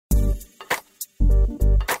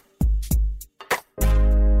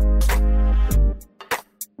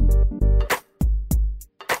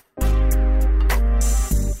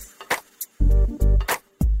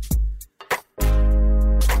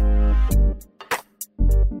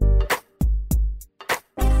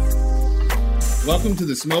Welcome to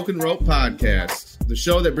the Smoke and Rope Podcast, the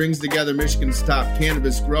show that brings together Michigan's top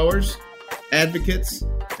cannabis growers, advocates,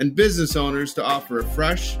 and business owners to offer a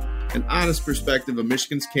fresh and honest perspective of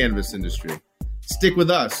Michigan's cannabis industry. Stick with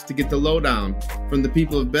us to get the lowdown from the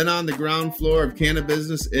people who have been on the ground floor of cannabis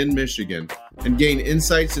business in Michigan and gain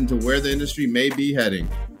insights into where the industry may be heading.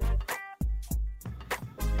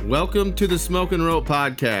 Welcome to the Smoke and Rope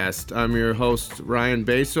Podcast. I'm your host, Ryan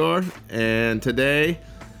Basor, and today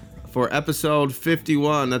for episode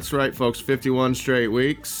 51, that's right, folks, 51 straight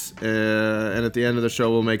weeks, and at the end of the show,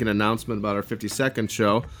 we'll make an announcement about our 52nd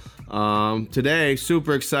show. Today,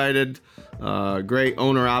 super excited, great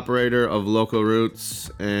owner-operator of Local Roots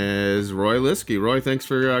is Roy Liskey. Roy, thanks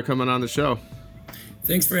for coming on the show.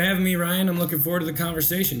 Thanks for having me, Ryan. I'm looking forward to the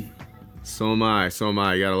conversation. So am I.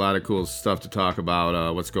 You got a lot of cool stuff to talk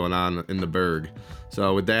about, what's going on in the Berg.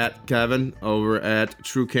 So with that, Kevin, over at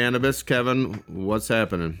True Cannabis. Kevin, what's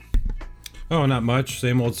happening? Oh, not much.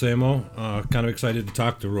 Same old, same old. Kind of excited to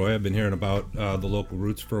talk to Roy. I've been hearing about the Local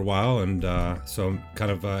Roots for a while, and so I'm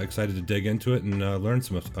kind of excited to dig into it and learn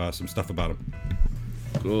some stuff about him.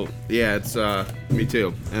 Cool. Yeah, it's me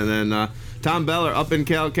too. And then Tom Beller up in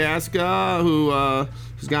Kalkaska,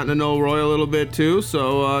 who's gotten to know Roy a little bit too.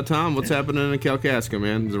 So, Tom, what's happening in Kalkaska,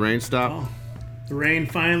 man? Does the rain stop? Oh, the rain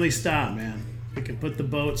finally stopped, man. We can put the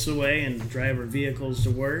boats away and drive our vehicles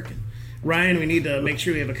to work. Ryan, we need to make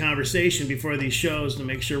sure we have a conversation before these shows to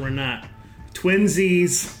make sure we're not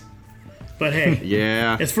twinsies. But hey,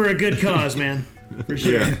 yeah, it's for a good cause, man. For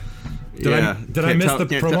sure. Yeah. Did I miss the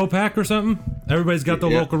promo pack or something? Everybody's got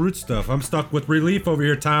the Local Roots stuff. I'm stuck with Relief over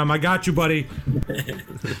here, Tom. I got you, buddy.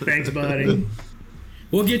 Thanks, buddy.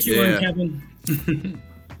 We'll get you one, Kevin.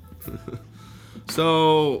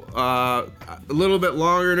 So, a little bit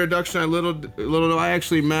longer introduction. I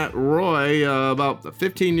actually met Roy about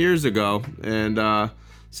 15 years ago, and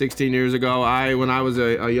 16 years ago, when I was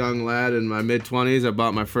a young lad in my mid-20s, I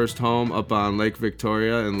bought my first home up on Lake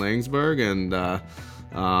Victoria in Langsburg, and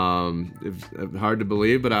it's hard to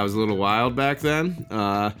believe, but I was a little wild back then.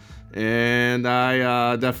 And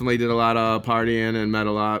I definitely did a lot of partying and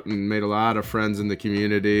made a lot of friends in the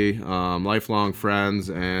community, lifelong friends,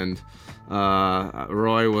 and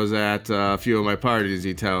Roy was at a few of my parties,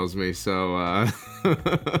 he tells me. So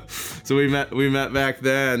so we met back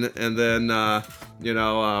then, and then I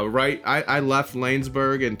left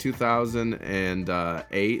Lanesburg in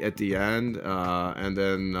 2008 at the end, and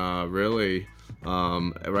then right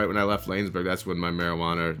when I left Lanesburg, that's when my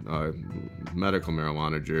medical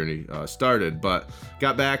marijuana journey started. But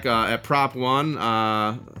got back at Prop 1.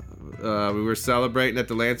 We were celebrating at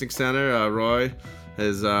the Lansing Center. Roy,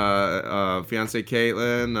 his fiance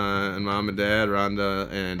Caitlin, and mom and dad, Rhonda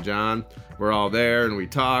and John, were all there, and we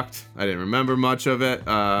talked. I didn't remember much of it.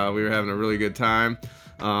 We were having a really good time.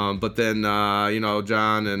 But then,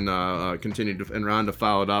 John and continued and Rhonda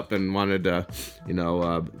followed up and wanted to,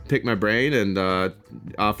 pick my brain and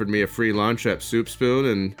offered me a free lunch at Soup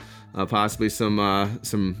Spoon and possibly some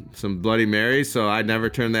Bloody Marys. So I never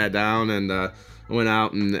turned that down, and went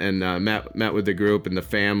out and met with the group and the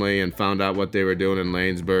family and found out what they were doing in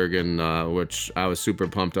Lanesburg, and which I was super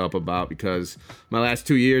pumped up about, because my last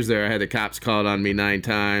 2 years there, I had the cops called on me 9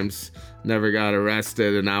 times, never got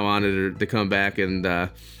arrested, and I wanted to come back and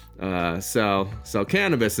sell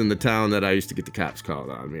cannabis in the town that I used to get the cops called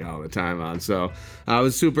on me all the time on. So I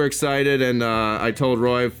was super excited, and I told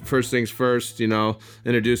Roy, first things first,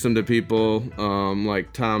 introduce him to people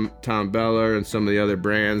like Tom Beller and some of the other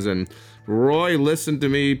brands, and Roy listened to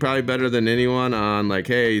me probably better than anyone on, like,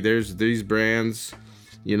 hey, there's these brands,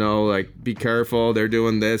 be careful, they're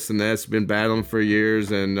doing this and this, been battling for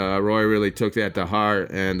years, and Roy really took that to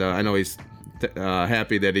heart, and I know he's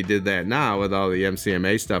happy that he did that now with all the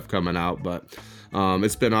MCMA stuff coming out, but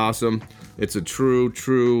it's been awesome. It's a true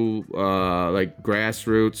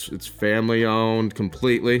grassroots, it's family owned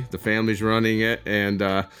completely, the family's running it, and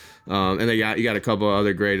you got a couple of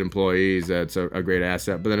other great employees. That's a great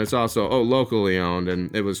asset. But then it's also locally owned,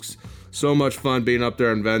 and it was so much fun being up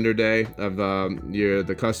there on Vendor Day.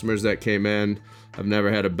 The customers that came in, I've never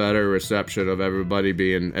had a better reception of everybody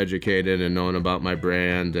being educated and knowing about my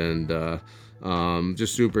brand, and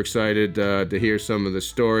just super excited to hear some of the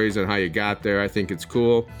stories and how you got there. I think it's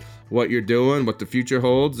cool what you're doing, what the future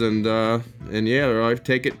holds, and yeah, Roy,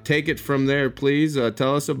 take it from there, please.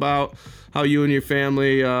 Tell us about how you and your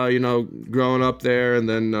family, growing up there, and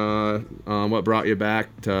then what brought you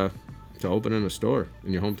back to opening a store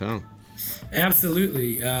in your hometown.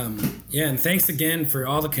 Absolutely. And thanks again for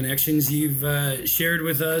all the connections you've shared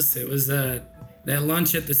with us. It was that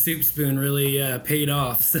lunch at the Soup Spoon really paid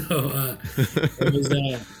off. So it was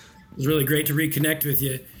really great to reconnect with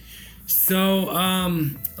you. So,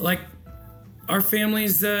 like, our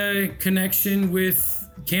family's connection with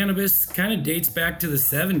cannabis kind of dates back to the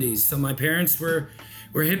 70s. So my parents were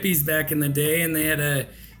hippies back in the day, and they had a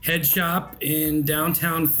head shop in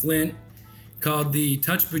downtown Flint called the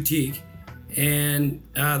Touch Boutique, and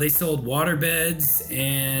they sold water beds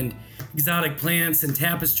and exotic plants and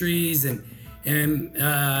tapestries and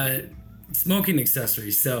smoking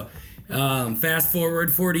accessories. So fast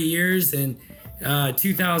forward 40 years, and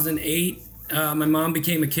 2008, my mom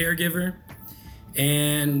became a caregiver,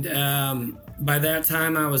 and by that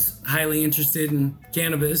time I was highly interested in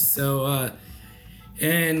cannabis. So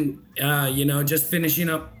just finishing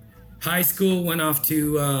up high school, went off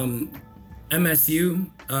to MSU,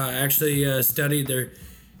 actually studied there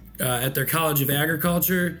at their College of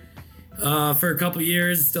Agriculture for a couple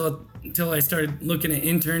years, until I started looking at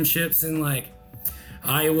internships in like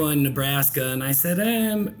Iowa and Nebraska, and I said,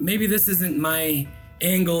 maybe this isn't my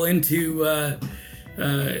angle into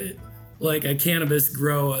like a cannabis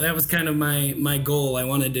grow. That was kind of my goal. I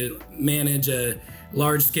wanted to manage a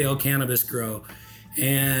large-scale cannabis grow,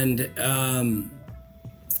 and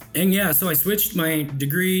yeah, so I switched my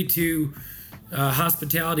degree to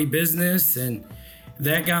hospitality business, and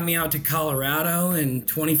that got me out to Colorado in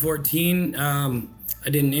 2014. I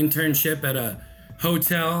did an internship at a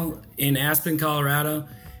hotel in Aspen, Colorado.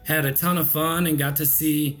 Had a ton of fun and got to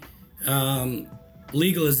see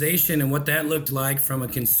legalization and what that looked like from a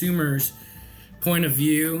consumer's point of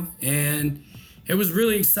view, and it was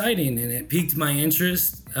really exciting, and it piqued my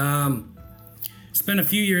interest. Spent a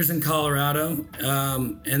few years in Colorado,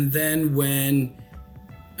 and then when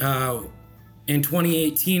in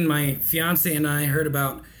 2018 my fiance and I heard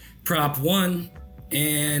about Prop 1,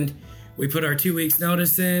 and we put our 2 weeks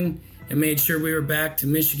notice in and made sure we were back to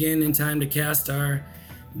Michigan in time to cast our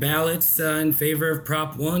ballots in favor of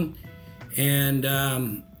Prop 1. And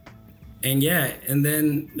yeah, and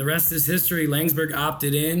then the rest is history. Langsburg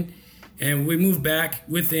opted in, and we moved back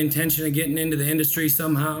with the intention of getting into the industry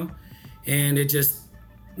somehow. And it just,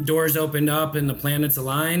 doors opened up and the planets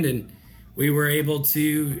aligned, and we were able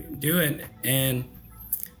to do it. And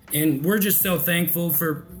we're just so thankful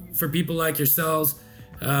for people like yourselves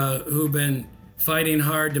who've been fighting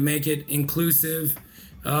hard to make it inclusive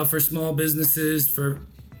for small businesses, for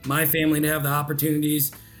my family to have the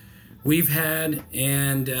opportunities we've had.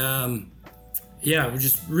 And yeah, we're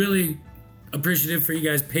just really appreciative for you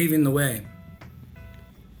guys paving the way.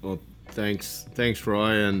 Well, thanks,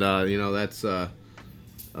 Roy. And that's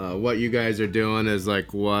what you guys are doing is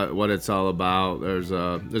like what it's all about. There's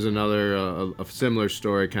another a similar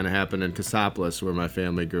story kind of happened in Cassopolis, where my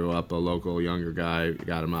family grew up. A local younger guy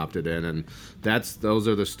got him opted in, and those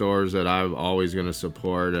are the stores that I'm always going to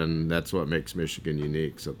support, and that's what makes Michigan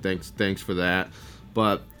unique. So thanks for that.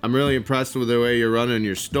 But I'm really impressed with the way you're running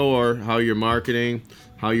your store, how you're marketing,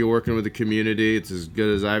 how you're working with the community. It's as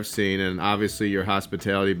good as I've seen, and obviously your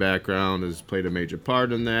hospitality background has played a major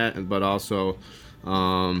part in that. But also,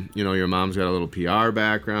 your mom's got a little PR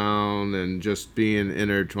background, and just being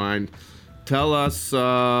intertwined. Tell us,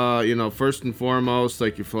 first and foremost,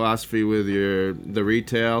 like your philosophy with the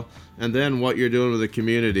retail, and then what you're doing with the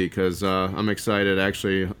community, because I'm excited.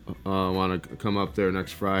 Actually, want to come up there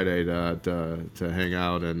next Friday to hang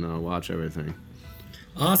out and watch everything.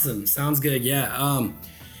 Awesome, sounds good. Yeah.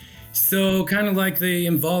 So kind of like the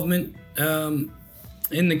involvement in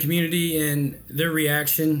the community and their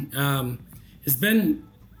reaction has been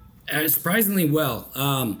surprisingly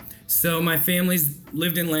well. So my family's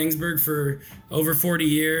lived in Langsburg for over 40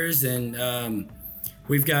 years, and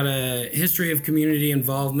we've got a history of community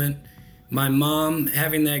involvement. My mom,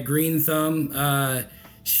 having that green thumb,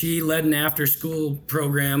 she led an after-school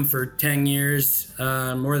program for 10 years,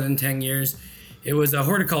 more than 10 years. It was a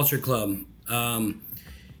horticulture club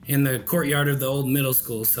in the courtyard of the old middle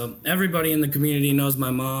school. So everybody in the community knows my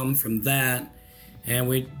mom from that, and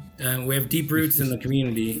we have deep roots in the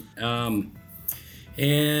community.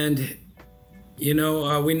 And, we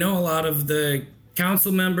know a lot of the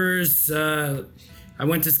council members. I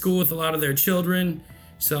went to school with a lot of their children,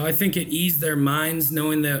 so I think it eased their minds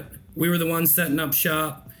knowing that we were the ones setting up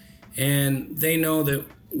shop, and they know that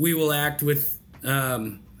we will act with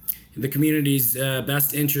the community's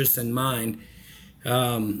best interests in mind.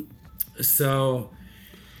 What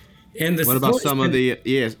about some of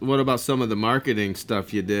the marketing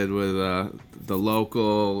stuff you did with the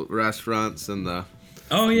local restaurants and the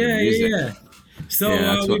music? Yeah. So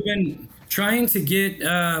we've been trying to get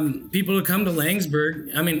people to come to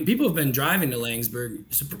Langsburg. I mean, people have been driving to Langsburg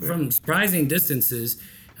from surprising distances.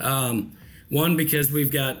 One, because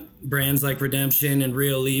we've got brands like Redemption and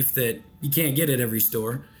Real Leaf that you can't get at every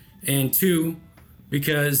store. And two,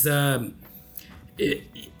 because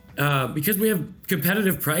because we have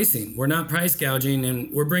competitive pricing. We're not price gouging,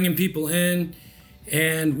 and we're bringing people in,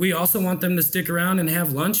 and we also want them to stick around and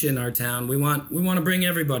have lunch in our town. We want to bring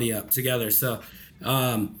everybody up together. So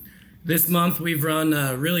this month we've run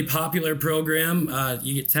a really popular program.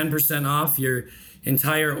 You get 10% off your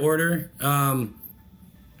entire order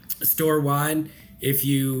store-wide if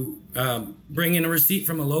you bring in a receipt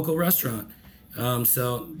from a local restaurant.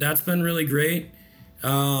 So that's been really great.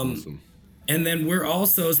 Awesome. And then we're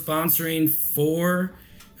also sponsoring 4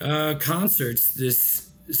 concerts this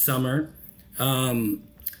summer.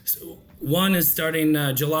 So one is starting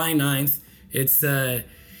July 9th. It's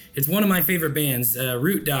one of my favorite bands,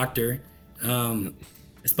 Root Doctor,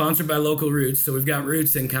 sponsored by Local Roots. So we've got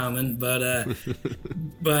roots in common, but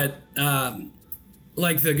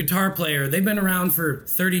like the guitar player, they've been around for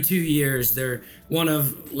 32 years. They're one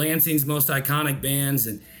of Lansing's most iconic bands,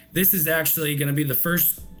 and this is actually going to be the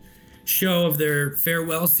first show of their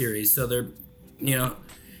farewell series. So they're,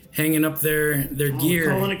 hanging up their gear.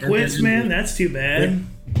 Calling it quits, man. That's too bad.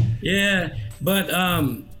 Yeah, but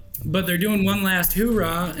they're doing one last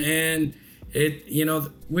hoorah, and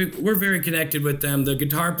we're very connected with them. The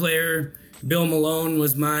guitar player, Bill Malone,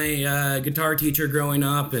 was my guitar teacher growing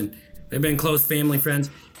up, and they've been close family friends.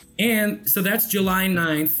 And so that's July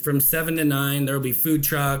 9th from 7 to 9. There'll be food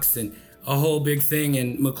trucks and a whole big thing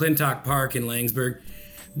in McClintock Park in Langsburg.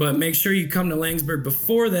 But make sure you come to Langsburg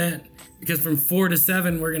before that, because from 4 to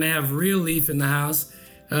 7, we're going to have Real Leaf in the house.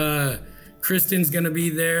 Kristen's going to be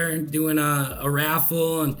there doing a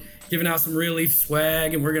raffle and giving out some Real Leaf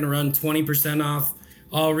swag, and we're going to run 20% off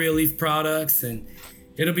all Real Leaf products. And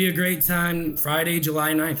it'll be a great time Friday,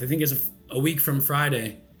 July 9th. I think it's a week from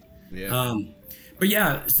Friday. Yeah. But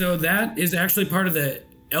yeah, so that is actually part of the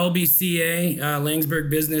LBCA,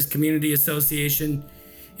 Langsburg Business Community Association,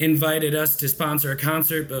 invited us to sponsor a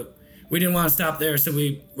concert, but we didn't want to stop there, so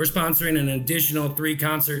we're sponsoring an additional 3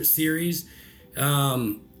 concert series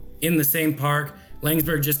in the same park.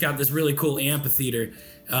 Langsburg just got this really cool amphitheater,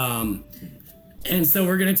 and so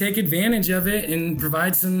we're going to take advantage of it and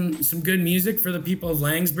provide some good music for the people of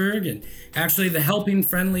Langsburg. And actually, the Helping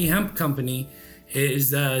Friendly Hemp Company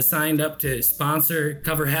is signed up to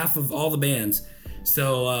cover half of all the bands.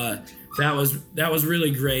 So that was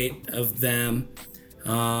really great of them.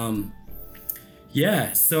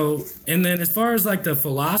 Yeah, so, and then as far as like the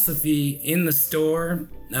philosophy in the store,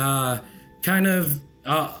 our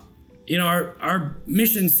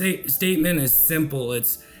mission statement is simple.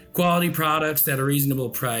 It's quality products at a reasonable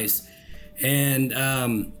price. And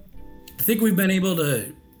I think we've been able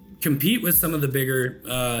to compete with some of the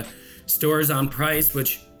bigger stores on price,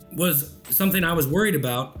 which was something I was worried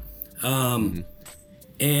about. And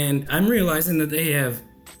I'm realizing that they have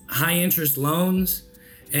high interest loans,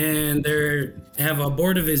 and they have a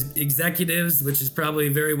board of executives, which is probably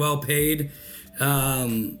very well paid.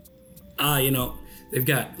 They've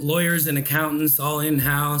got lawyers and accountants all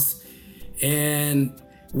in-house, and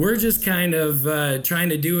we're just kind of trying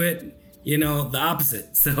to do it, the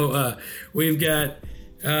opposite. So we've got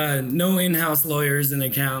no in-house lawyers and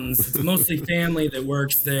accountants. It's mostly family that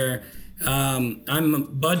works there. I'm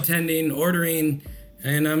bud tending, ordering,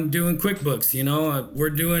 and I'm doing QuickBooks. We're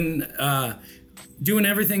doing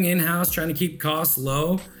everything in-house, trying to keep costs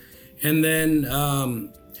low, and then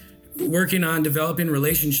working on developing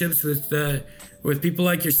relationships with people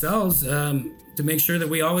like yourselves to make sure that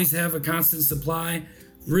we always have a constant supply,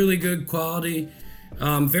 really good quality,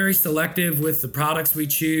 very selective with the products we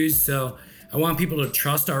choose. So I want people to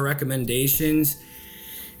trust our recommendations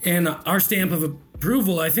and our stamp of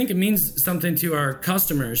approval. I think it means something to our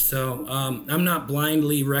customers. So I'm not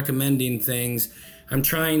blindly recommending things. I'm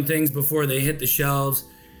trying things before they hit the shelves.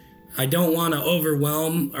 I don't want to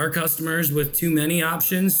overwhelm our customers with too many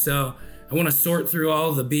options. So I want to sort through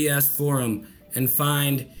all the BS for them and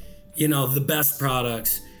find, the best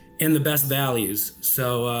products and the best values.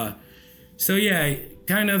 So yeah,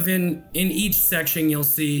 kind of in each section, you'll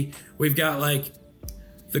see we've got like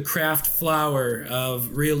the craft flower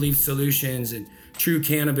of Real Leaf Solutions and True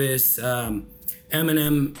Cannabis,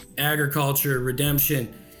 M&M Agriculture,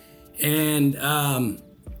 Redemption. And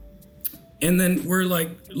then we're like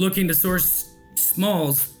looking to source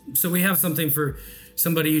smalls, so we have something for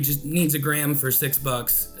somebody who just needs a gram for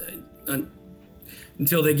 $6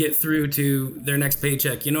 until they get through to their next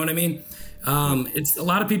paycheck. You know what I mean? It's a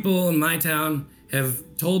lot of people in my town have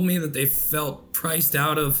told me that they felt priced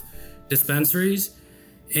out of dispensaries,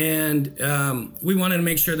 and we wanted to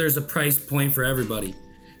make sure there's a price point for everybody.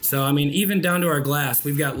 So I mean, even down to our glass,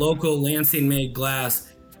 we've got local Lansing-made glass.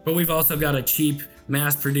 But we've also got a cheap,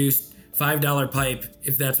 mass-produced $5 pipe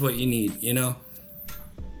if that's what you need,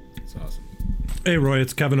 That's awesome. Hey, Roy,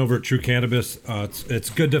 it's Kevin over at True Cannabis. It's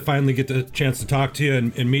good to finally get the chance to talk to you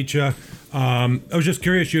and meet you. I was just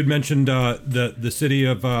curious. You had mentioned the city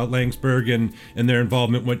of Langsberg and their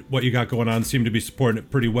involvement. What you got going on seemed to be supporting it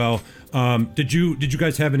pretty well. Did you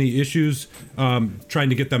guys have any issues trying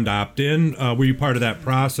to get them to opt in? Were you part of that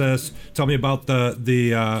process? Tell me about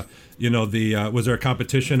the was there a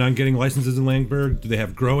competition on getting licenses in Langsberg? Do they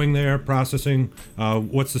have growing there, processing?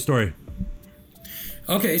 What's the story?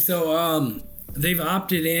 Okay, so they've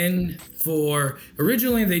opted in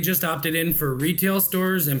originally they just opted in for retail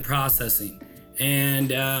stores and processing. And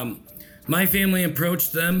my family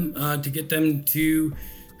approached them to get them to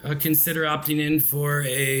consider opting in for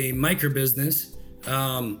a micro business.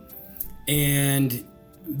 And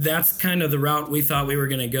that's kind of the route we thought we were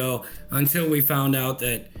going to go until we found out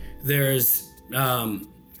that there's a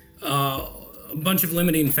bunch of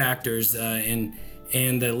limiting factors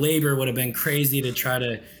and the labor would have been crazy to try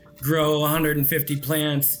to grow 150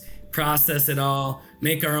 plants, process it all,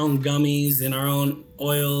 make our own gummies and our own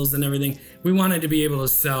oils and everything. We wanted to be able to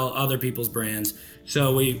sell other people's brands.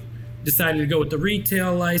 So we decided to go with the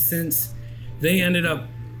retail license. They ended up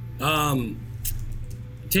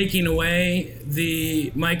taking away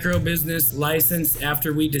the micro business license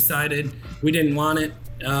after we decided we didn't want it.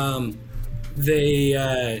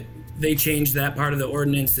 They changed that part of the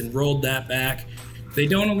ordinance and rolled that back. They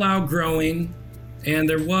don't allow growing. And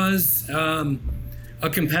there was a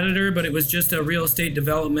competitor, but it was just a real estate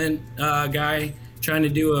development guy trying to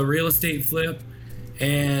do a real estate flip.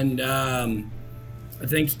 And I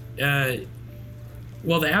think, the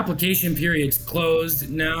application period's closed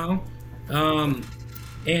now.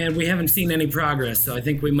 And we haven't seen any progress. So I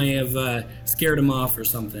think we may have scared them off or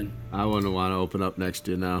something. I wouldn't want to open up next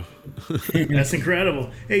year now. That's incredible.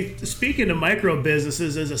 Hey, speaking of micro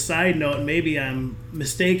businesses, as a side note, maybe I'm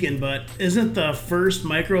mistaken, but isn't the first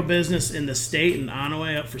micro business in the state in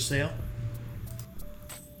Onaway up for sale?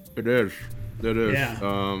 It is.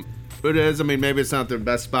 Yeah. It is. I mean, maybe it's not the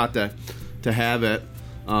best spot to have it.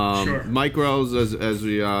 Sure. Micros, as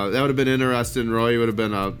we that would have been interesting. Roy would have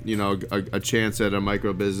been a chance at a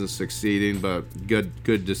micro business succeeding, but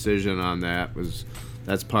good decision on that.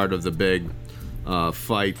 That's part of the big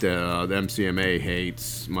fight that the MCMA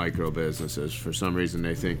hates micro businesses. For some reason,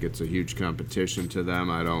 they think it's a huge competition to them.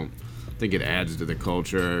 I don't think it adds to the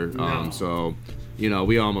culture. No. So,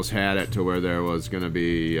 we almost had it to where there was going to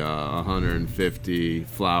be 150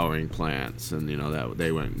 flowering plants, and that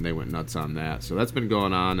they went nuts on that. So that's been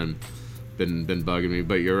going on and been bugging me.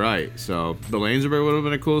 But you're right. So the Lanesburg would have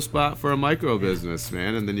been a cool spot for a micro business,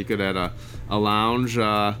 man. And then you could add a lounge.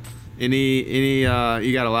 Any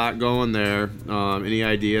you got a lot going there. Any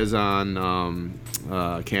ideas on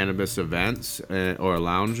cannabis events or a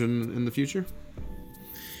lounge in the future?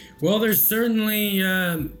 Well, there's certainly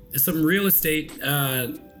some real estate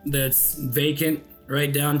that's vacant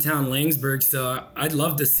right downtown Langsberg, so I'd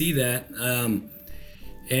love to see that.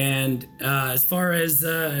 And as far as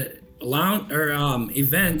lounge or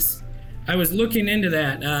events, I was looking into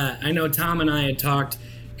that. I know Tom and I had talked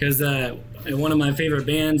because one of my favorite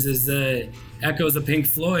bands is Echoes of Pink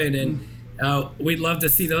Floyd, and we'd love to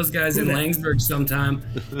see those guys in Langsberg sometime,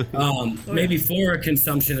 maybe for a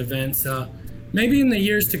consumption event. So maybe in the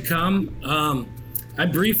years to come. I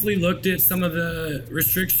briefly looked at some of the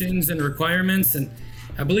restrictions and requirements, and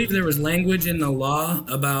I believe there was language in the law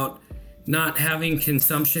about not having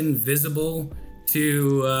consumption visible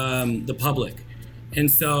to the public. And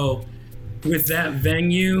so with that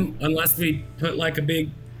venue, unless we put like a big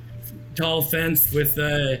tall fence with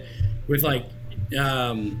like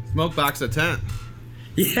Smoke box, a tent.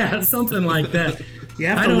 Yeah, something like that. You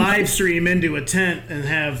have to live stream into a tent and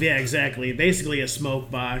have, basically a smoke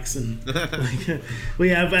box. And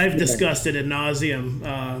I've discussed it ad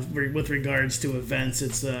nauseum with regards to events.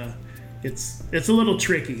 It's a little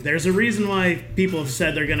tricky. There's a reason why people have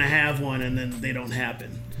said they're going to have one and then they don't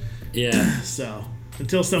happen. Yeah. So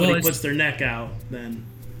until somebody puts their neck out, then.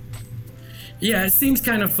 Yeah, it seems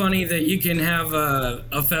kind of funny that you can have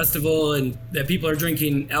a festival and that people are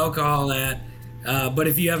drinking alcohol at, but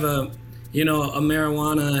if you have a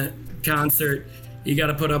marijuana concert, you got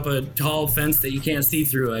to put up a tall fence that you can't see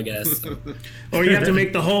through, I guess. Or you have to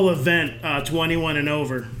make the whole event 21 and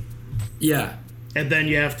over. Yeah. And then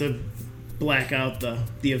you have to black out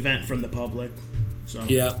the event from the public. So.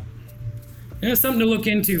 Yeah. Yeah, something to look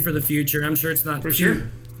into for the future. I'm sure it's not too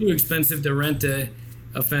expensive to rent a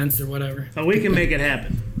fence or whatever. Oh, we can make it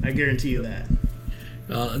happen. I guarantee you that.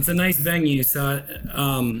 Well, it's a nice venue, so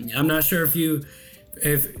I'm not sure if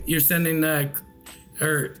you're sending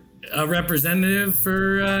or a representative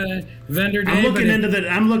for vendor day. I'm looking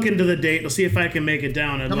into the date. I'll see if I can make it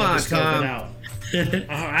down. I'd love to scope it out.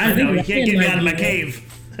 I know you can't get me out of my cave.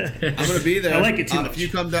 I'm gonna be there. I like it too much. If you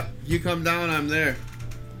come down, I'm there.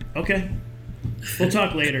 Okay. We'll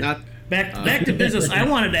talk later. Back to business. I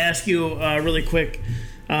wanted to ask you really quick.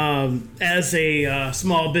 As a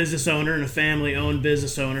small business owner and a family-owned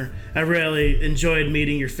business owner, I really enjoyed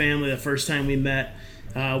meeting your family the first time we met.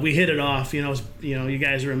 We hit it off. You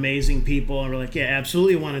guys are amazing people, and we're like, yeah,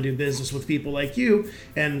 absolutely want to do business with people like you,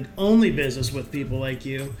 and only business with people like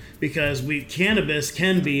you, because cannabis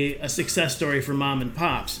can be a success story for mom and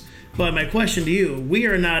pops. But my question to you: we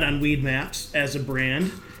are not on Weed Maps as a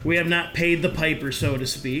brand. We have not paid the piper, so to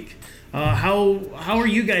speak. How are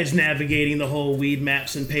you guys navigating the whole Weed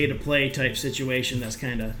Maps and pay to play type situation that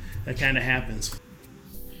kind of happens?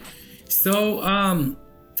 So,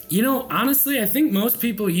 honestly, I think most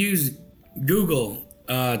people use Google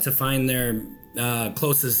to find their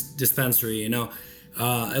closest dispensary.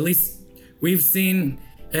 At least we've seen.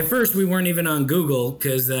 At first, we weren't even on Google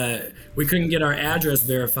because we couldn't get our address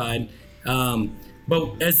verified.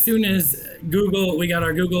 But as soon as we got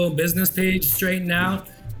our Google business page straightened out,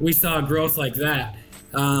 we saw growth like that.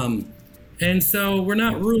 And so we're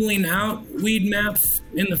not ruling out Weed Maps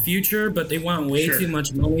in the future, but they want way too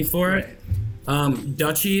much money for it.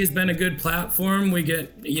 Dutchie has been a good platform. We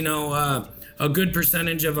get, a good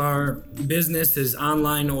percentage of our business is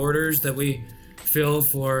online orders that we fill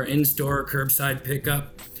for in-store curbside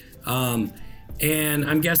pickup. And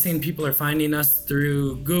I'm guessing people are finding us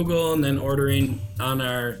through Google and then ordering on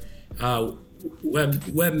our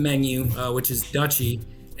web menu, which is Dutchie,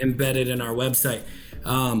 embedded in our website.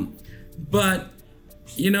 But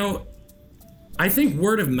I think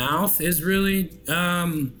word of mouth is really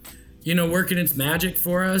working its magic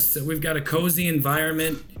for us. So we've got a cozy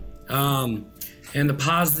environment, and the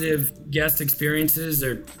positive guest experiences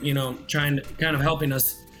are kind of helping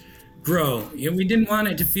us grow. We didn't want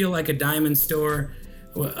it to feel like a diamond store.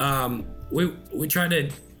 We try to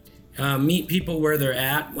meet people where they're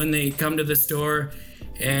at when they come to the store,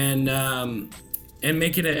 and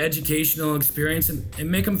make it an educational experience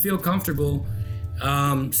and make them feel comfortable,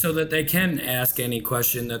 so that they can ask any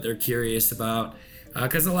question that they're curious about.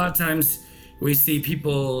 Because a lot of times we see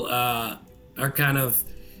people are kind of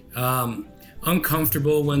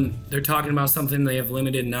uncomfortable when they're talking about something they have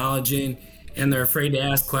limited knowledge in, and they're afraid to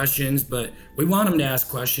ask questions. But we want them to ask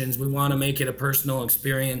questions. We want to make it a personal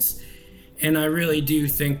experience. And I really do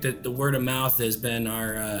think that the word of mouth has been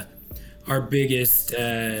our biggest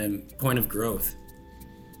point of growth.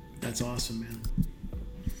 That's awesome, man.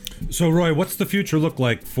 So, Roy, what's the future look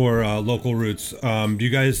like for Local Roots?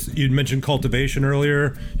 You'd mentioned cultivation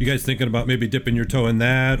earlier. You guys thinking about maybe dipping your toe in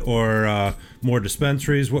that, or more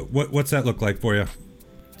dispensaries? What's that look like for you?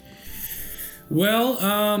 Well,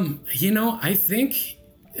 I think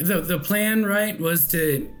the plan, right, was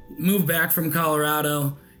to move back from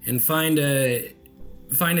Colorado and find a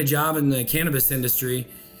job in the cannabis industry,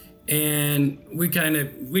 and we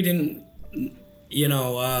didn't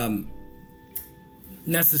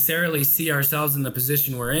necessarily see ourselves in the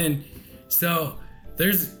position we're in. So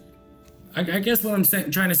I guess what I'm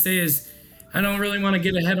trying to say is I don't really want to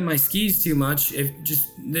get ahead of my skis too much.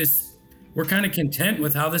 We're kind of content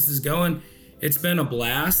with how this is going. It's been a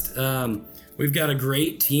blast. We've got a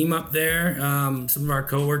great team up there. Some of our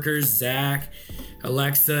coworkers, Zach,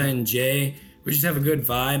 Alexa, and Jay, we just have a good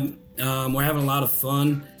vibe. We're having a lot of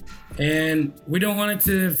fun. And we don't want it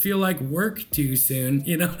to feel like work too soon,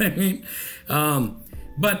 you know what I mean?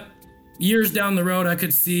 But years down the road, I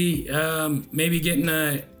could see maybe getting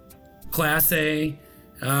a Class A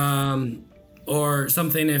or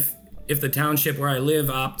something if the township where I live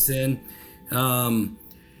opts in.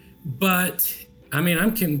 But I mean,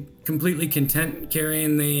 I'm completely content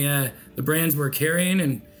carrying the brands we're carrying,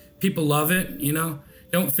 and people love it.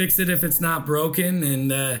 Don't fix it if it's not broken,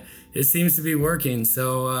 and it seems to be working.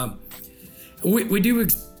 So we do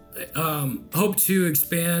hope to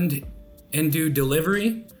expand and do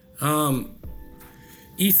delivery.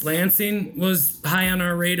 East Lansing was high on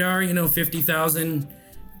our radar. 50,000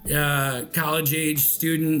 college-age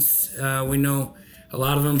students. We know a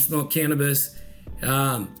lot of them smoke cannabis.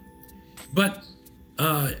 But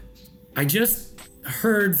I just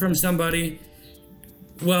heard from somebody,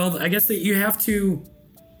 I guess that you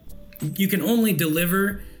can only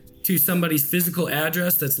deliver to somebody's physical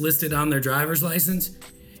address that's listed on their driver's license,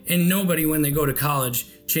 and nobody, when they go to college,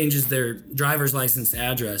 changes their driver's license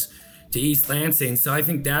address to East Lansing. So I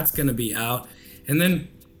think that's going to be out. And then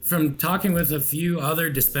from talking with a few other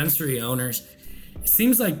dispensary owners, it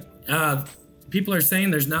seems like people are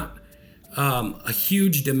saying there's not a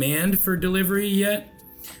huge demand for delivery yet.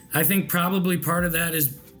 I think probably part of that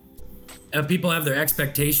is people have their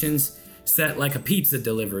expectations set like a pizza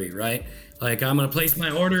delivery, right? Like, I'm going to place my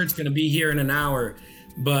order, it's going to be here in an hour.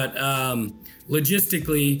 But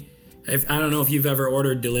logistically, I don't know if you've ever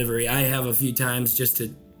ordered delivery. I have a few times just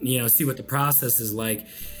to, see what the process is like.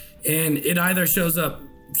 And it either shows up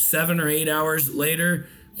 7 or 8 hours later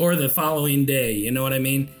or the following day, you know what I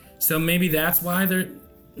mean? So maybe that's why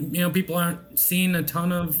people aren't seeing a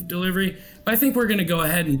ton of delivery. But I think we're going to go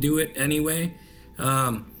ahead and do it anyway.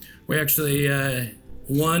 We actually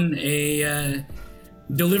won a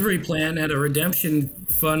delivery plan at a redemption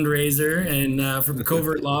fundraiser and from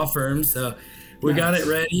Covert Law Firm. So we got it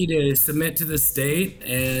ready to submit to the state,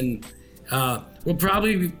 and we'll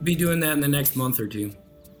probably be doing that in the next month or two.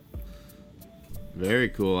 Very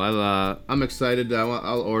cool. I'm excited.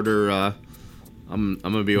 I'll order. I'm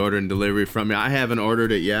gonna be ordering delivery from you. I haven't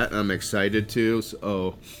ordered it yet. I'm excited to.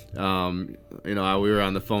 So, we were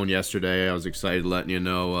on the phone yesterday. I was excited letting you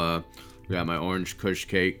know. We got my orange Kush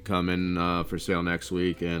cake coming for sale next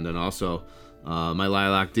week, and then also my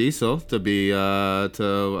lilac diesel to be we're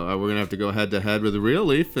gonna have to go head to head with the Real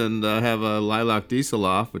Leaf and have a lilac diesel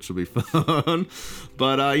off, which will be fun.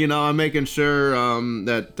 But I'm making sure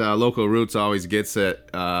that Local Roots always gets it,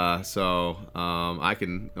 so I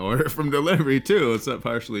can order from delivery too. It's not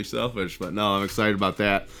partially selfish, but no, I'm excited about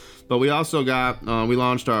that. But we also we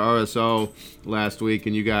launched our RSO last week,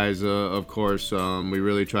 and you guys, of course, we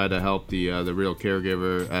really tried to help the Real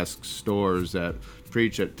Caregiver-esque stores that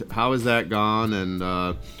preach it. How has that gone, and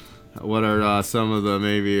what are some of the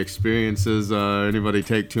maybe experiences? Anybody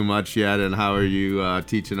take too much yet, and how are you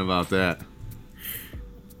teaching about that?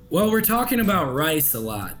 Well, we're talking about rice a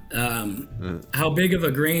lot. How big of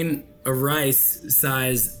a grain of rice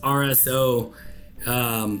size RSO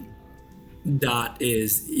dot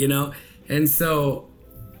is, and so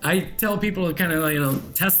I tell people to kind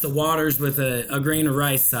of test the waters with a grain of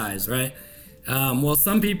rice size, right? Well,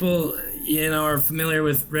 some people are familiar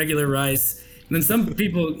with regular rice, and then some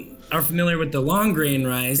people are familiar with the long grain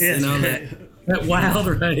rice, that wild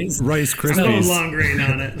Rice Krispies. No long grain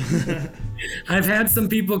on it. I've had some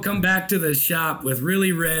people come back to the shop with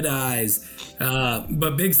really red eyes,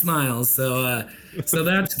 but big smiles, so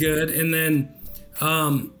that's good. And then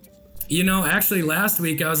actually last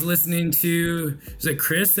week I was listening to, is it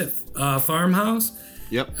Chris at Farmhouse?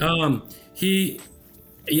 Yep. He,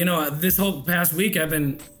 this whole past week I've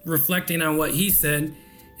been reflecting on what he said,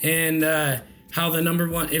 and how the number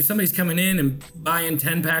one, if somebody's coming in and buying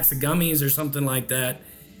 10 packs of gummies or something like that,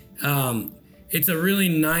 it's a really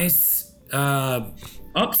nice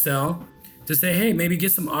upsell to say, hey, maybe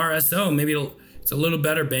get some RSO. Maybe it's a little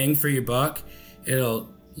better bang for your buck. It'll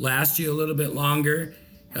last you a little bit longer.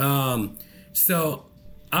 So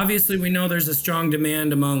obviously we know there's a strong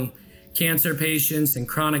demand among cancer patients and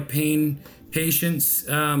chronic pain patients,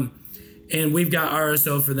 and we've got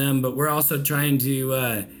RSO for them, but we're also trying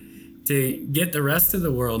to get the rest of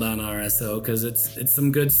the world on RSO, because it's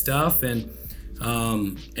some good stuff, and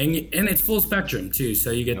it's full spectrum too.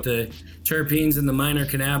 So you get the terpenes and the minor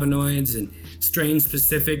cannabinoids and strain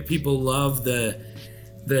specific. People love the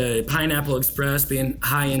Pineapple Express being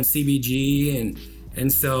high in CBG,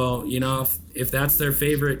 and so if that's their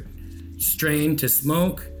favorite strain to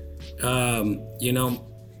smoke,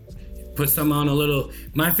 put some on a little.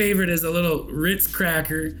 My favorite is a little Ritz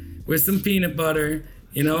cracker with some peanut butter,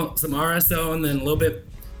 some RSO, and then a little bit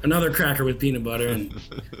another cracker with peanut butter, and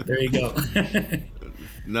there you go.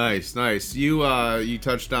 Nice. You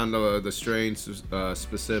touched on the strain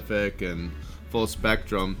specific and full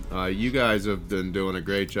spectrum. You guys have been doing a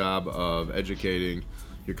great job of educating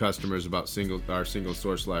your customers about our single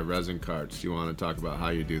source live resin carts. Do you want to talk about how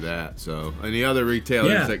you do that? So any other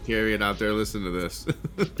retailers that carry it out there, listen to this.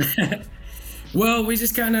 Well, we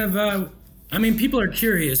just kind of, people are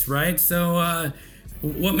curious, right? So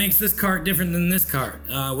what makes this cart different than this cart?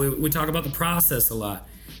 We talk about the process a lot,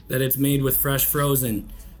 that it's made with fresh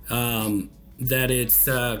frozen, that it's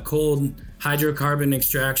cold hydrocarbon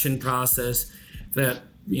extraction process that,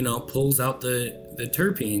 pulls out the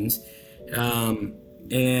terpenes.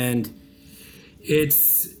 And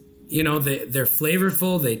it's, they're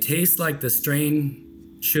flavorful. They taste like the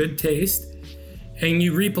strain should taste, and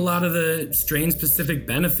you reap a lot of the strain specific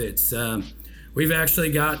benefits. We've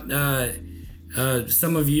actually got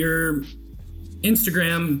some of your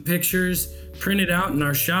Instagram pictures printed out in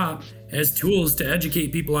our shop as tools to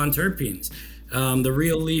educate people on terpenes. The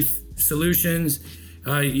Real Leaf Solutions,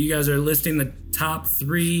 you guys are listing the top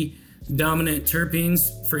 3 dominant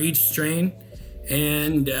terpenes for each strain.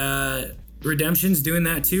 And Redemption's doing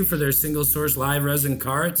that too for their single source live resin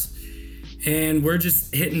carts. and we're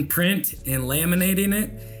just hitting print and laminating it,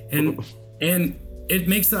 and it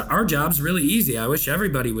makes our jobs really easy. I wish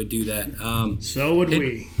everybody would do that. So would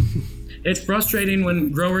we. It's frustrating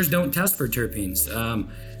when growers don't test for terpenes,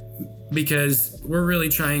 because we're really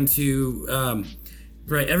trying to,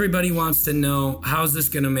 right, everybody wants to know, how's this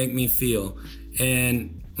going to make me feel?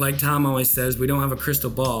 And like Tom always says, we don't have a crystal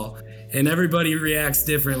ball, and everybody reacts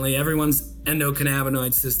differently. Everyone's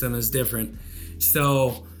endocannabinoid system is different.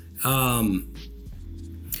 So the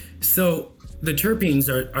terpenes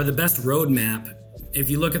are the best roadmap. If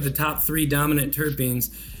you look at the top 3 dominant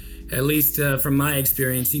terpenes, at least from my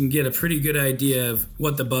experience, you can get a pretty good idea of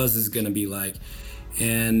what the buzz is going to be like.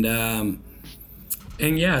 And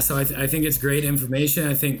yeah, so I think it's great information.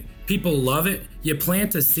 I think people love it. You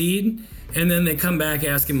plant a seed, and then they come back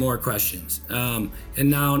asking more questions. And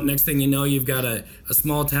now, next thing you know, you've got a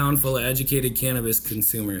small town full of educated cannabis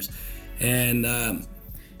consumers. And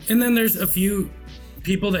then there's a few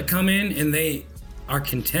people that come in and they are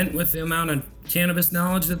content with the amount of cannabis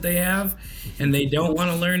knowledge that they have, and they don't want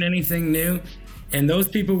to learn anything new. And those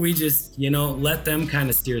people, we just, let them kind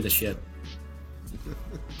of steer the ship.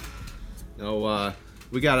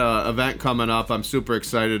 We got an event coming up. I'm super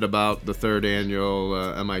excited about the 3rd annual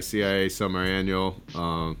MICIA Summer Annual.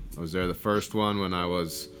 I was there the first one when I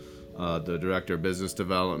was the Director of Business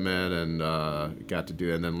Development, and got to do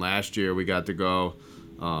that. And then last year we got to go.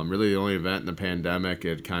 Really the only event in the pandemic.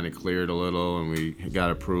 It kind of cleared a little, and we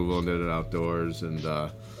got approval and did it outdoors, and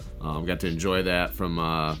got to enjoy that from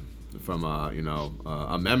a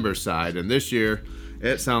member side. And this year,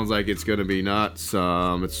 it sounds like it's going to be nuts.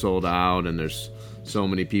 It's sold out, and there's so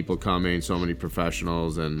many people coming, so many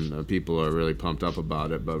professionals, and people are really pumped up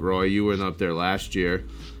about it. But Roy, you went up there last year.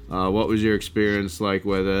 What was your experience like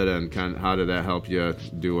with it, and kind of how did that help you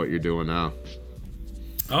do what you're doing now?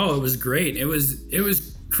 Oh, it was great. It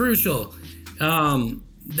was crucial.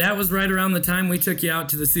 That was right around the time we took you out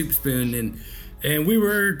to the Soup Spoon, and we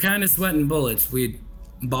were kind of sweating bullets. We'd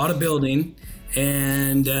bought a building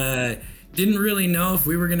and didn't really know if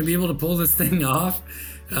we were going to be able to pull this thing off.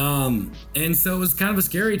 And so it was kind of a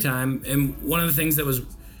scary time. And one of the things that was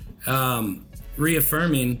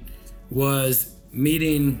reaffirming was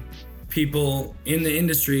meeting people in the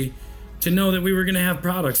industry to know that we were going to have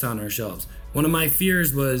products on our shelves. One of my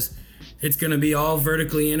fears was it's going to be all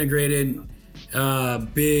vertically integrated,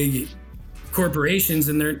 big corporations,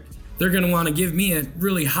 and they're going to want to give me a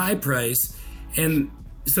really high price, and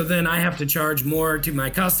so then I have to charge more to my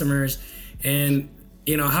customers. And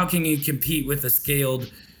how can you compete with a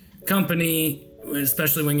scaled company,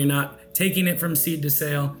 especially when you're not taking it from seed to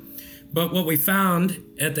sale? But what we found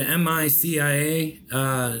at the MICIA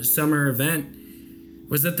summer event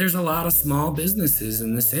was that there's a lot of small businesses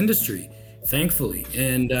in this industry, thankfully,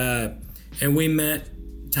 and we met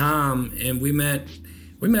Tom, and we met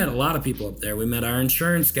a lot of people up there. We met our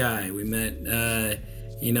insurance guy, we met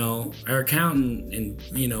our accountant,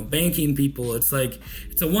 and banking people. It's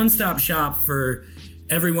a one-stop shop for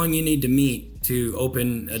everyone you need to meet to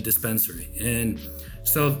open a dispensary. And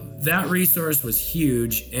so that resource was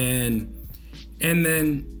huge. And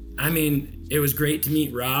then it was great to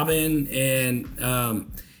meet Robin and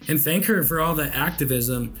thank her for all the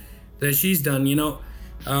activism that she's done.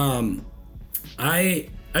 I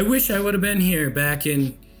wish I would have been here back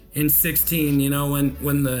in 16,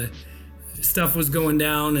 when the stuff was going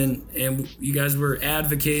down and you guys were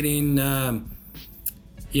advocating,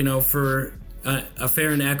 for a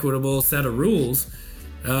fair and equitable set of rules.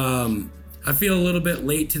 I feel a little bit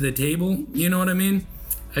late to the table, you know what I mean?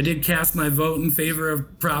 I did cast my vote in favor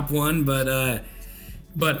of Prop 1, but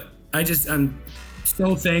I'm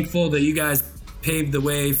so thankful that you guys paved the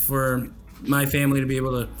way for my family to be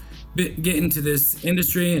able to get into this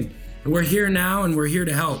industry, and we're here now, and we're here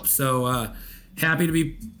to help. So happy to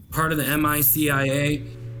be part of the MICIA,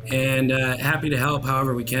 and happy to help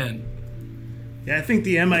however we can. Yeah, I think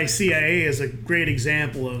the MICIA is a great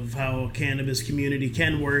example of how a cannabis community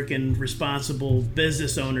can work in responsible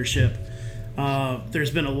business ownership. There's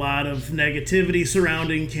been a lot of negativity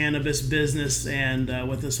surrounding cannabis business, and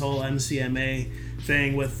with this whole MCMA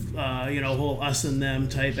thing, with whole us and them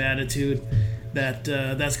type attitude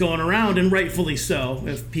that's going around, and rightfully so.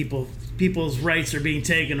 If people's rights are being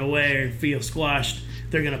taken away or feel squashed,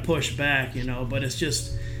 they're going to push back, But it's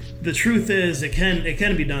just, the truth is, it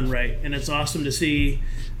can be done right, and it's awesome to see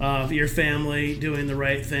your family doing the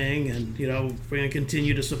right thing, and we're going to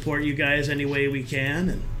continue to support you guys any way we can,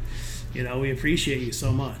 and we appreciate you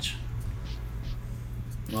so much.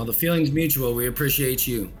 Well, the feeling's mutual. We appreciate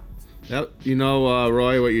you. Yep.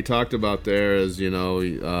 Roy, what you talked about there is,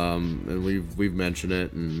 and we've mentioned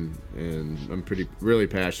it, and I'm really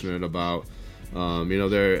passionate about.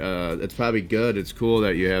 It's probably good. It's cool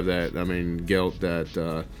that you have that. I mean, guilt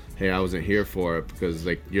that hey, I wasn't here for it, because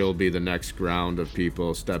like you'll be the next round of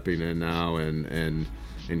people stepping in now and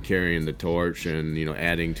carrying the torch and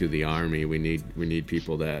adding to the army. We need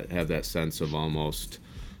people that have that sense of almost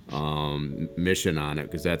mission on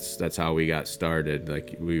it, because that's how we got started.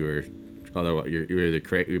 Like we were. Otherwise,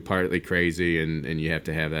 you're partly crazy, and you have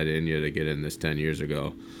to have that in you to get in this 10 years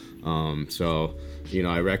ago. So,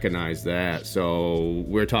 I recognize that. So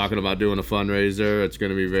we're talking about doing a fundraiser. It's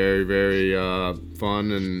going to be very, very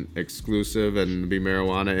fun and exclusive, and be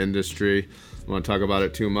marijuana industry. I don't want to talk about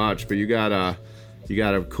it too much, but you got a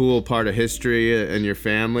cool part of history in your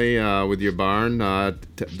family with your barn.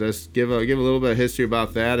 Just give a little bit of history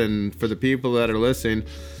about that, and for the people that are listening,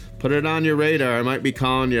 put it on your radar. I might be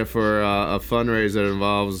calling you for a fundraiser that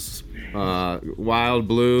involves wild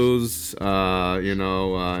blues,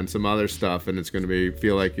 and some other stuff, and it's going to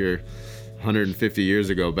feel like you're 150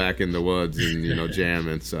 years ago back in the woods and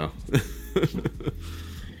jamming. So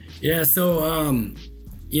yeah. So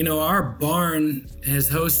our barn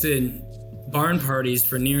has hosted barn parties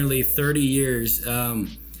for nearly 30 years.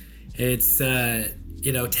 It's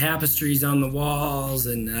tapestries on the walls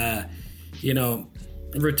and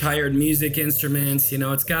retired music instruments.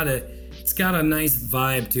 It's got a nice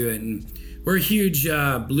vibe to it, and we're a huge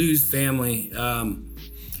blues family.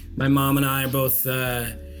 My mom and I both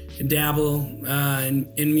dabble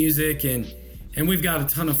in music, and we've got a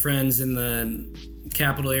ton of friends in the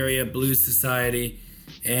Capital Area Blues Society,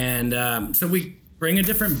 and so we bring a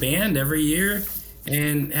different band every year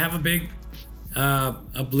and have a big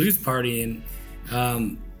a blues party. And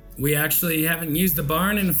we actually haven't used the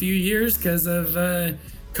barn in a few years because of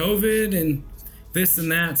COVID and this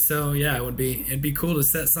and that. So yeah, it'd be cool to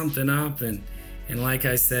set something up, and like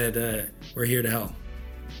I said, we're here to help.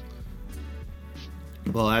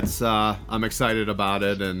 Well, that's I'm excited about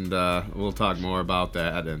it, and we'll talk more about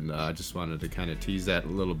that. And I just wanted to kind of tease that a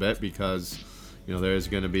little bit, because there's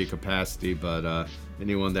going to be capacity, but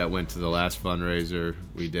anyone that went to the last fundraiser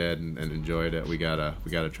we did and enjoyed it, we gotta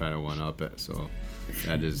try to one up it. So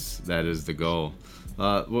that is the goal.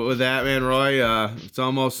 With that, man, Roy, it's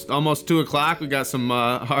almost 2:00. We got some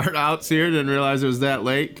hard outs here. Didn't realize it was that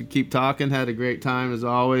late. Could keep talking. Had a great time as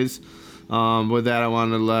always. With that, I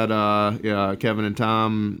wanted to let Kevin and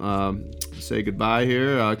Tom say goodbye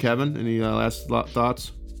here. Kevin, any last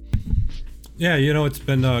thoughts? Yeah, it's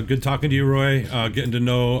been good talking to you, Roy. Getting to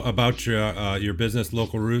know about your business,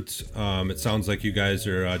 Local Roots. It sounds like you guys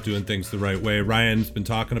are doing things the right way. Ryan's been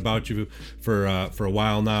talking about you for a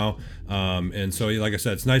while now, and so, like I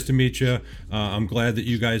said, it's nice to meet you. I'm glad that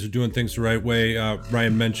you guys are doing things the right way.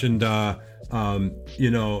 Ryan mentioned,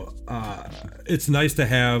 it's nice to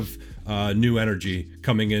have new energy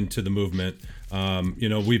coming into the movement.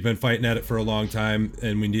 We've been fighting at it for a long time,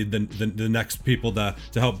 and we need the next people to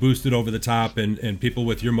help boost it over the top, and people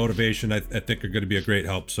with your motivation, I think, are going to be a great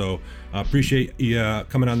help. So appreciate you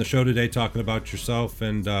coming on the show today, talking about yourself,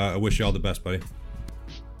 and I wish you all the best, buddy.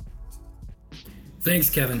 Thanks,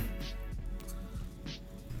 Kevin.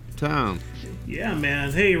 Tom. Yeah,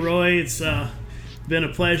 man. Hey, Roy, it's been a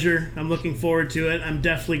pleasure. I'm looking forward to it. I'm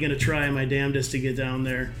definitely going to try my damnedest to get down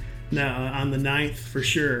there on the 9th for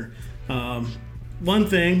sure. One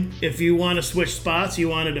thing, if you want to switch spots, you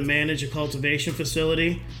wanted to manage a cultivation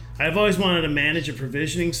facility, I've always wanted to manage a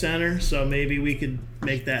provisioning center, so maybe we could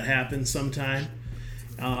make that happen sometime.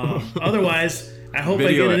 Otherwise, I hope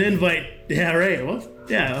I get an invite. Yeah, right. Well,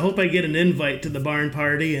 yeah, I hope I get an invite to the barn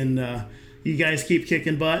party, and you guys keep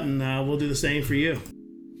kicking butt, and we'll do the same for you.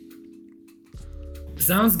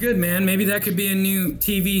 Sounds good, man. Maybe that could be a new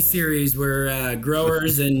TV series where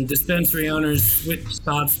growers and dispensary owners switch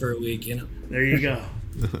spots for a week, There you go.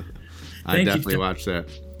 I definitely watch that.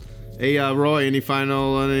 Hey, Roy, any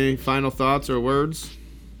final thoughts or words?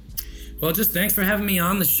 Well, just thanks for having me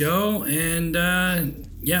on the show, and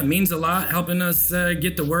it means a lot helping us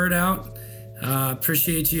get the word out.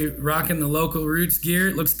 Appreciate you rocking the Local Roots gear.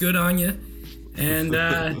 It looks good on you. And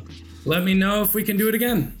let me know if we can do it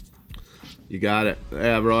again. You got it.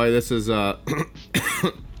 Yeah, Roy, this is I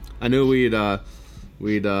knew we'd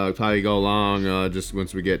probably go long just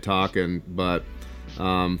once we get talking, but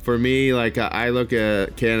for me, like, I look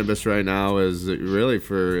at cannabis right now as really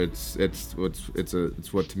it's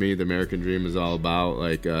what to me the American dream is all about.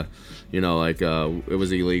 Like it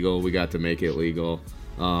was illegal, we got to make it legal.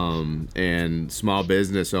 And small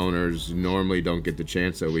business owners normally don't get the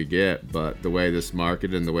chance that we get. But the way this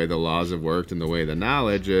market and the way the laws have worked and the way the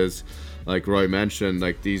knowledge is, like Roy mentioned,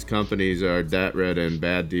 like these companies are debt-ridden,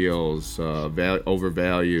 bad deals,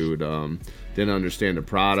 overvalued, didn't understand the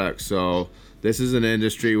product. So this is an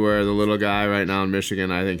industry where the little guy right now in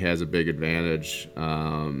Michigan, I think, has a big advantage.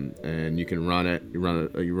 And you can run it.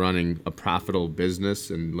 You're running a profitable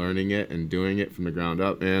business and learning it and doing it from the ground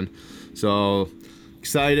up, man. So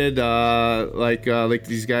excited, like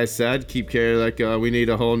these guys said, keep care. We need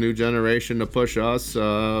a whole new generation to push us.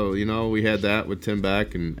 We had that with Tim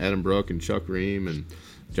Beck and Adam Brook and Chuck Ream and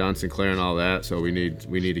John Sinclair and all that. So we need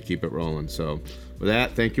to keep it rolling. So with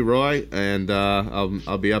that, thank you, Roy, and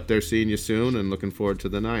I'll be up there seeing you soon and looking forward to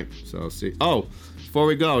the night. So see. Oh, before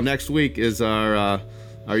we go, next week is our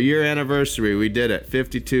year anniversary. We did it,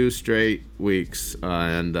 52 straight weeks,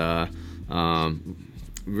 and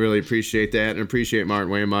really appreciate that, and appreciate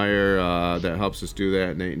Martin Waymeyer that helps us do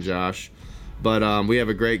that, Nate and Josh. But we have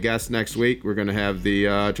a great guest next week. We're going to have the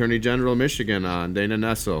Attorney General of Michigan on, Dana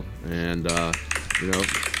Nessel, and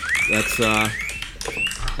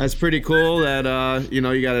that's pretty cool that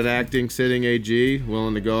you got an acting sitting AG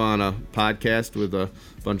willing to go on a podcast with a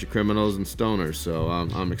bunch of criminals and stoners. So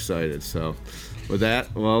I'm excited. So with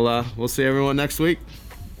that, we'll see everyone next week.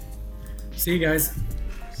 See you guys.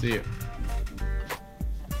 See you.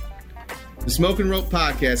 The Smoke and Rope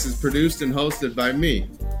Podcast is produced and hosted by me,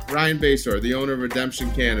 Ryan Basor, the owner of Redemption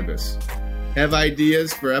Cannabis. Have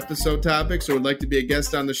ideas for episode topics or would like to be a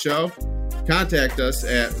guest on the show? Contact us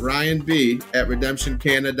at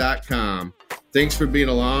ryanb@redemptioncanna.com. Thanks for being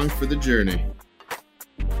along for the journey.